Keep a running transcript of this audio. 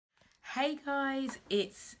Hey guys,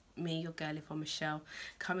 it's me, your girl Yvonne, Michèle,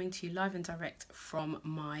 coming to you live and direct from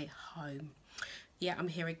my home. Yeah, I'm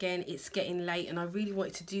here again. It's getting late and I really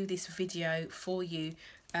wanted to do this video for you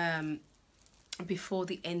before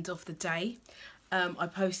the end of the day. I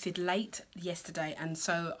posted late yesterday and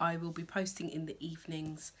so I will be posting in the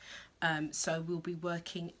evenings. So we'll be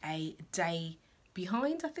working a day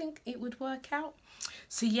behind, I think it would work out.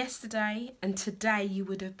 So yesterday and today you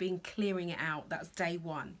would have been clearing it out. That's day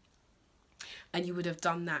one. And you would have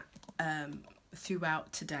done that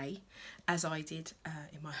throughout today, as I did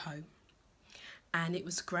in my home. And it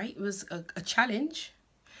was great. It was a challenge.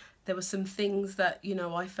 There were some things that, you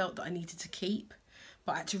know, I felt that I needed to keep.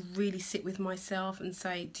 But I had to really sit with myself and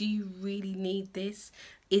say, do you really need this?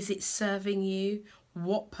 Is it serving you?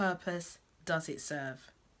 What purpose does it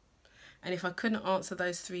serve? And if I couldn't answer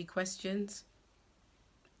those three questions,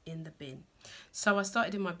 in the bin. So I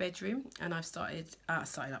started in my bedroom and I started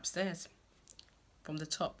upstairs. From the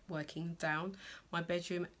top, working down my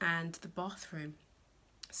bedroom and the bathroom.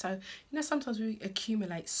 So, you know, sometimes we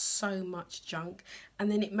accumulate so much junk,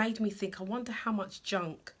 and then it made me think, I wonder how much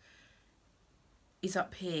junk is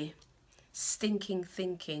up here, stinking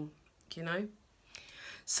thinking, you know.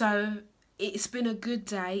 So it's been a good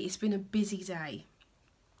day. It's been a busy day.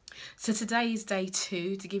 So today is day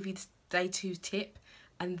two, to give you the day two tip,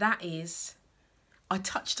 and that is, I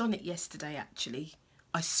touched on it yesterday actually.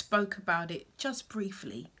 I spoke about it just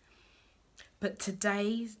briefly. But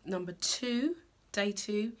today's number two, day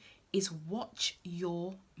two, is watch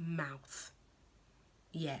your mouth.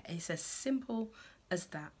 Yeah, it's as simple as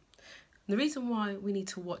that. And the reason why we need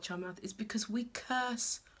to watch our mouth is because we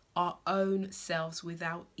curse our own selves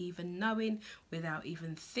without even knowing, without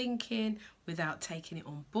even thinking, without taking it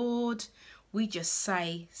on board. We just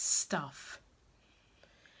say stuff.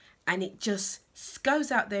 And it just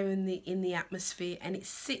goes out there in the atmosphere and it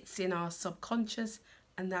sits in our subconscious,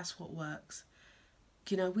 and that's what works.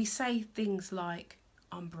 You know, we say things like,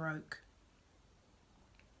 I'm broke.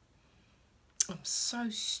 I'm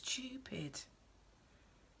so stupid.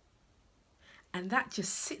 And that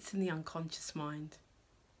just sits in the unconscious mind.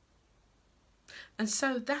 And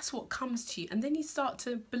so that's what comes to you. And then you start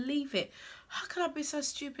to believe it. How could I be so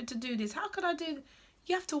stupid to do this? How could I do?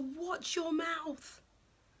 You have to watch your mouth.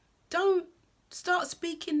 Don't start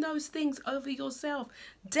speaking those things over yourself.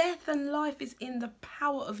 Death and life is in the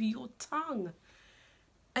power of your tongue.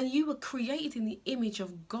 And you were created in the image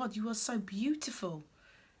of God. You are so beautiful.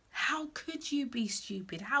 How could you be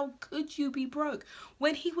stupid? How could you be broke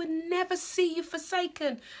when He would never see you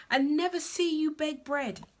forsaken and never see you beg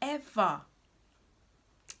bread, ever?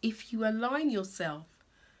 If you align yourself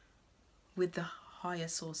with the higher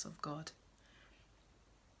source of God.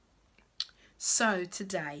 So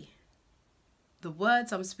today, the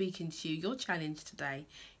words I'm speaking to you, your challenge today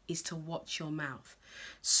is to watch your mouth.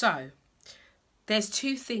 So there's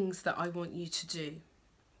two things that I want you to do,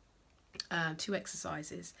 two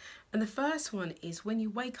exercises. And the first one is when you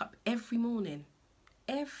wake up every morning,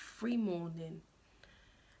 and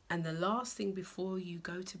the last thing before you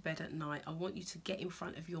go to bed at night, I want you to get in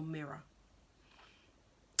front of your mirror.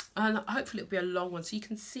 And hopefully it'll be a long one so you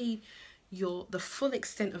can see the full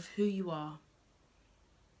extent of who you are.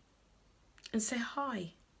 And say,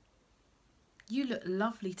 hi, you look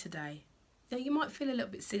lovely today. Now, you might feel a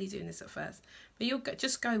little bit silly doing this at first, but you'll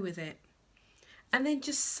just go with it. And then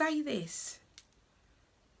just say this.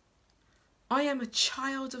 I am a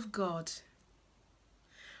child of God.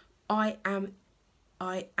 I am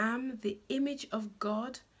the image of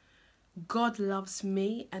God. God loves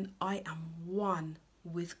me and I am one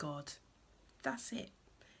with God. That's it.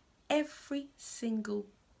 Every single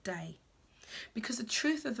day. Because the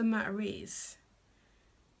truth of the matter is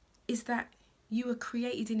that you were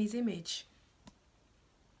created in His image.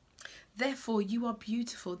 Therefore, you are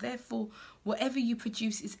beautiful. Therefore, whatever you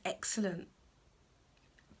produce is excellent.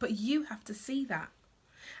 But you have to see that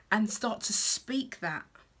and start to speak that,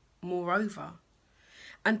 moreover,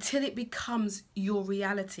 until it becomes your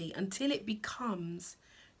reality, until it becomes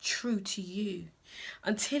true to you,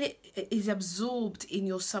 until it is absorbed in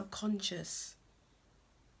your subconscious.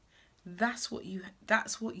 That's what you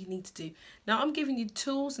need to do. Now I'm giving you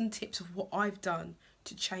tools and tips of what I've done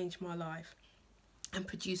to change my life and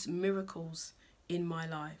produce miracles in my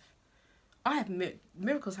life. I have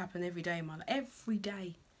miracles happen every day in my life, every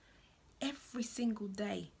single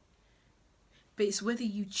day. But it's whether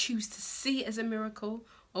you choose to see it as a miracle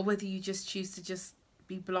or whether you just choose to just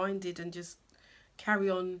be blinded and just carry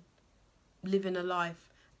on living a life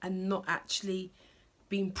and not actually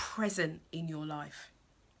being present in your life.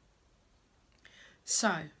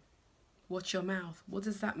 So, watch your mouth. What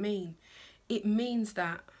does that mean? It means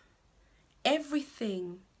that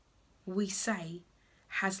Everything we say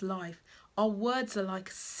has life. Our words are like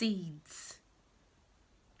seeds.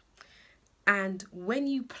 And when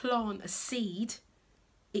you plant a seed,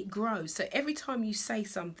 it grows. So every time you say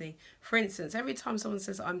something, for instance, every time someone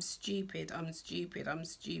says, I'm stupid, I'm stupid, I'm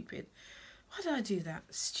stupid. Why did I do that?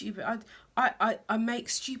 Stupid. I make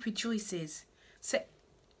stupid choices. So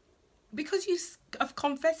because you are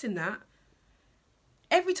confessing that,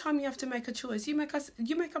 every time you have to make a choice, you make a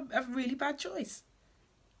really bad choice.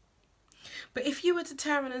 But if you were to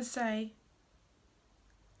turn around and say,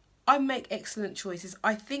 I make excellent choices,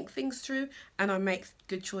 I think things through and I make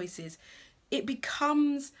good choices, it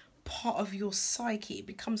becomes part of your psyche. It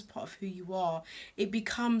becomes part of who you are. It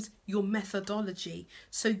becomes your methodology.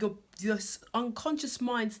 So your unconscious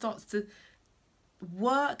mind starts to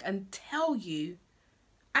work and tell you,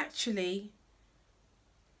 actually,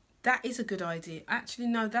 that is a good idea. Actually,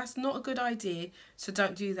 no, that's not a good idea. So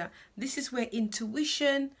don't do that. This is where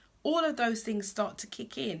intuition, all of those things start to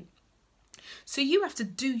kick in. So you have to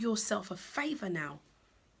do yourself a favour now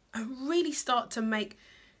and really start to make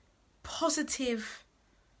positive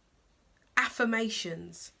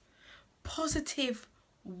affirmations, positive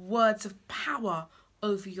words of power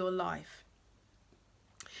over your life.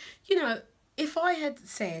 You know, if I had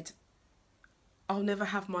said, I'll never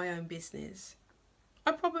have my own business,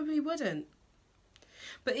 I probably wouldn't.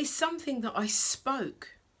 But it's something that I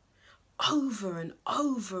spoke over and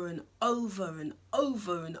over and over and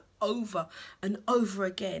over and over and over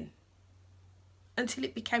again until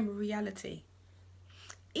it became a reality.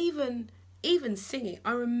 Even singing,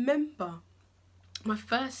 I remember my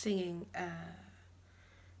first singing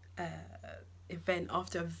event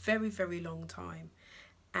after a very, very long time,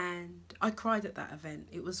 and I cried at that event.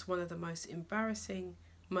 It was one of the most embarrassing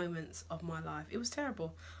moments of my life. It was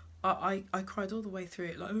terrible. I cried all the way through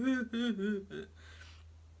it, like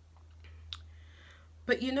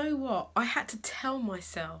but you know what? I had to tell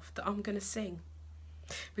myself that I'm going to sing.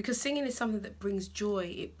 Because singing is something that brings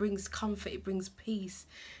joy, it brings comfort, it brings peace.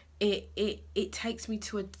 It takes me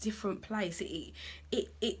to a different place.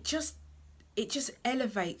 It just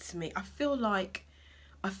elevates me. I feel like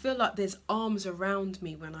there's arms around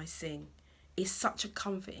me when I sing. It's such a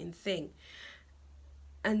comforting thing.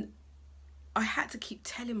 And I had to keep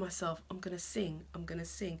telling myself, I'm going to sing, I'm going to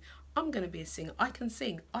sing. I'm going to be a singer. I can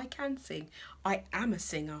sing. I can sing. I am a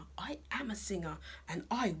singer. I am a singer. And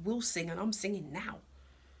I will sing. And I'm singing now.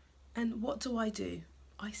 And what do?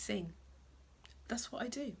 I sing. That's what I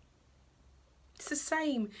do. It's the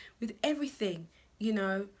same with everything. You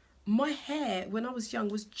know, my hair when I was young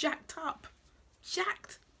was jacked up.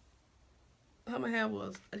 Jacked. How my hair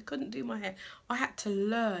was. I couldn't do my hair. I had to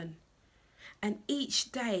learn. And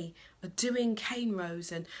each day, doing cane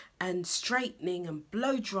rows and straightening and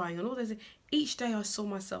blow drying and all those things, each day I saw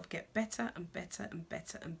myself get better and better and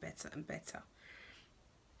better and better and better.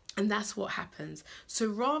 And that's what happens. So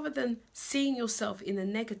rather than seeing yourself in the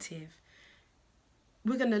negative,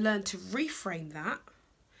 we're going to learn to reframe that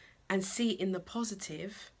and see it in the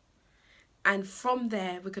positive. And from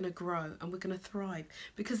there, we're going to grow and we're going to thrive,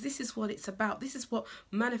 because this is what it's about. This is what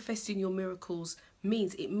manifesting your miracles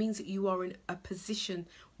means. It means that you are in a position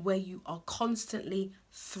where you are constantly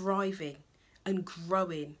thriving and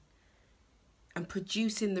growing and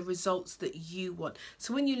producing the results that you want.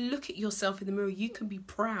 So when you look at yourself in the mirror, you can be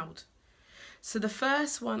proud. So the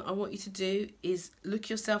first one I want you to do is look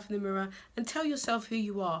yourself in the mirror and tell yourself who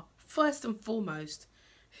you are. First and foremost,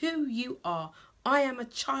 who you are. I am a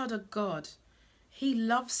child of God. He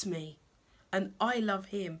loves me and I love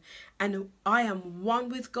him. And I am one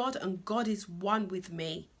with God and God is one with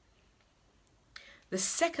me. The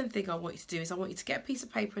second thing I want you to do is I want you to get a piece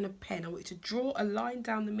of paper and a pen. I want you to draw a line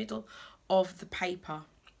down the middle of the paper.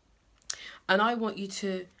 And I want you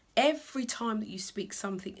to, every time that you speak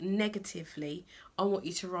something negatively, I want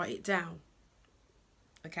you to write it down.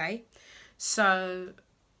 Okay? So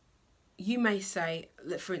you may say,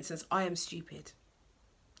 for instance, I am stupid.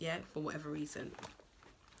 Yeah, for whatever reason.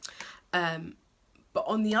 But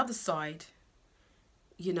on the other side,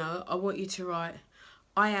 you know, I want you to write,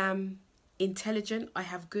 I am intelligent, I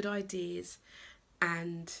have good ideas,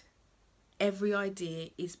 and every idea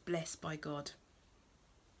is blessed by God.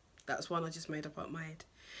 That's one I just made up out my head.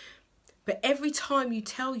 But every time you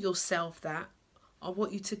tell yourself that, I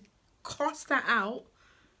want you to cross that out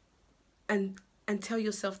and tell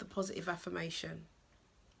yourself the positive affirmation.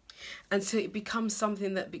 And so it becomes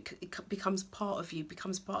something that becomes part of you,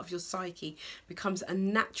 becomes part of your psyche, becomes a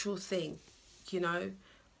natural thing, you know.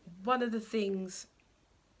 One of the things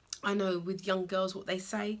I know with young girls, what they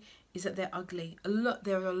say is that they're ugly.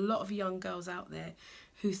 There are a lot of young girls out there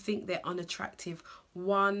who think they're unattractive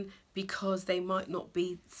One, because they might not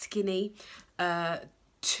be skinny.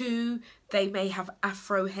 Two, they may have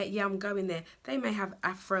afro hair. Yeah, I'm going there. They may have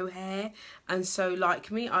afro hair, and so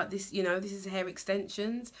like me, this is hair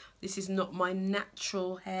extensions. This is not my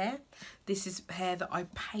natural hair. This is hair that I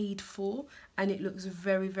paid for, and it looks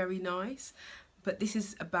very, very nice. But this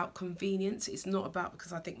is about convenience. It's not about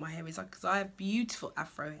because I think my hair is like, because I have beautiful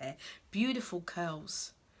afro hair, beautiful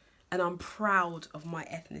curls, and I'm proud of my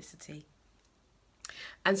ethnicity.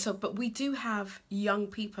 And so, but we do have young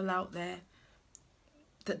people out there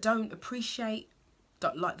that don't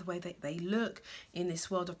like the way they look in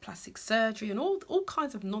this world of plastic surgery and all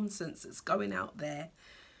kinds of nonsense that's going out there.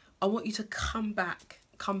 I want you to come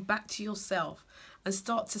back to yourself and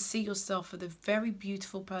start to see yourself for the very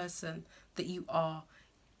beautiful person that you are,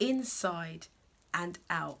 inside and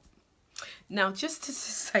out. Now, just to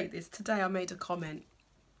say this, today I made a comment.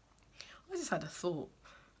 I just had a thought,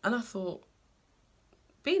 and I thought,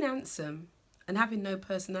 being handsome and having no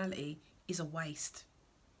personality is a waste.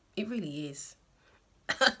 It really is.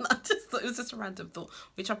 I just thought it was just a random thought,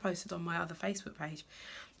 which I posted on my other Facebook page.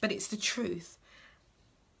 But it's the truth.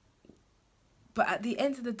 But at the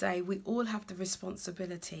end of the day, we all have the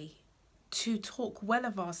responsibility to talk well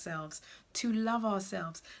of ourselves, to love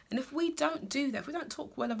ourselves. And if we don't do that, if we don't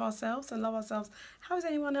talk well of ourselves and love ourselves, how is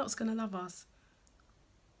anyone else going to love us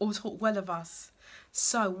or talk well of us?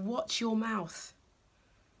 So watch your mouth.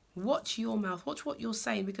 Watch your mouth. Watch what you're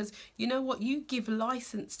saying, because you know what? You give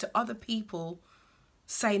license to other people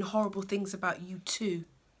saying horrible things about you too.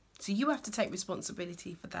 So you have to take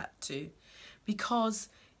responsibility for that too. Because,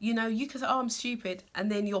 you know, you can say, oh, I'm stupid.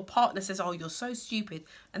 And then your partner says, oh, you're so stupid.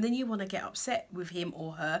 And then you want to get upset with him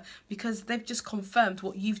or her because they've just confirmed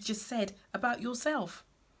what you've just said about yourself.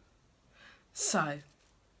 So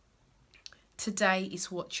today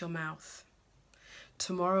is watch your mouth.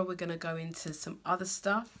 Tomorrow we're going to go into some other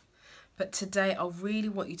stuff. But today I really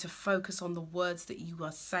want you to focus on the words that you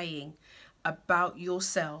are saying about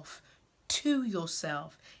yourself, to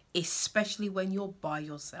yourself, especially when you're by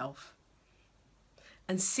yourself.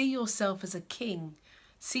 And see yourself as a king.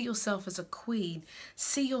 See yourself as a queen.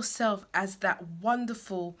 See yourself as that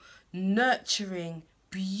wonderful, nurturing,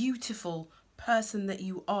 beautiful person that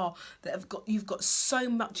you are, that you've got so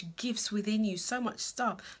much gifts within you, so much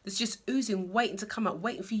stuff that's just oozing, waiting to come out,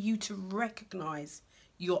 waiting for you to recognize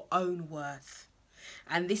your own worth.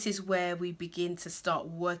 And this is where we begin to start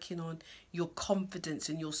working on your confidence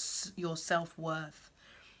and your self-worth,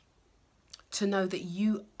 to know that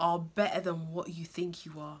you are better than what you think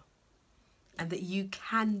you are, and that you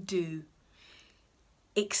can do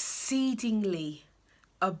exceedingly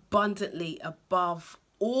abundantly above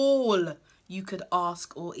all you could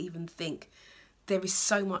ask or even think. There is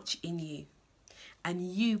so much in you.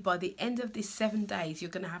 And you, by the end of these 7 days,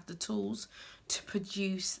 you're going to have the tools to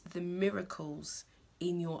produce the miracles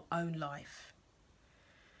in your own life.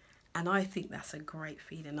 And I think that's a great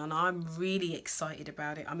feeling. And I'm really excited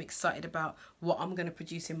about it. I'm excited about what I'm going to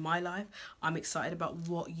produce in my life. I'm excited about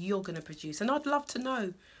what you're going to produce. And I'd love to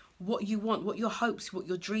know what you want, what your hopes, what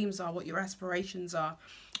your dreams are, what your aspirations are.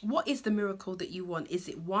 What is the miracle that you want? Is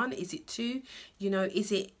it 1? Is it 2? You know,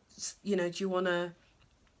 is it, you know, do you want a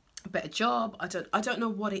better job? I don't know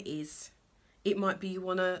what it is. It might be you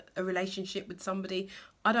want a relationship with somebody.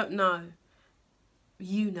 I don't know.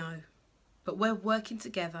 You know. But we're working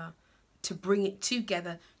together to bring it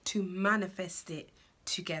together, to manifest it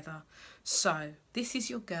together. So this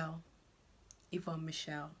is your girl, Yvonne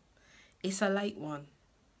Michèle. It's a late one.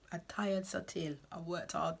 I tired satil. I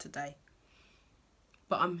worked hard today.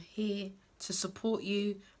 But I'm here to support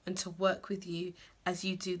you and to work with you as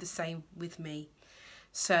you do the same with me.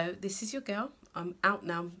 So this is your girl. I'm out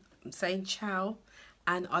now. I'm saying ciao,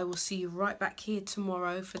 and I will see you right back here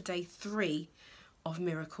tomorrow for day 3 of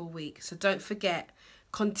Miracle Week. So don't forget,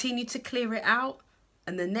 continue to clear it out.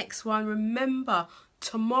 And the next one, remember,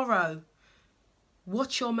 tomorrow,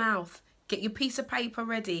 watch your mouth. Get your piece of paper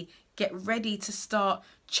ready. Get ready to start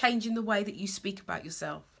changing the way that you speak about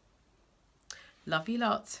yourself. Love you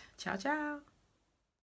lots. Ciao, ciao.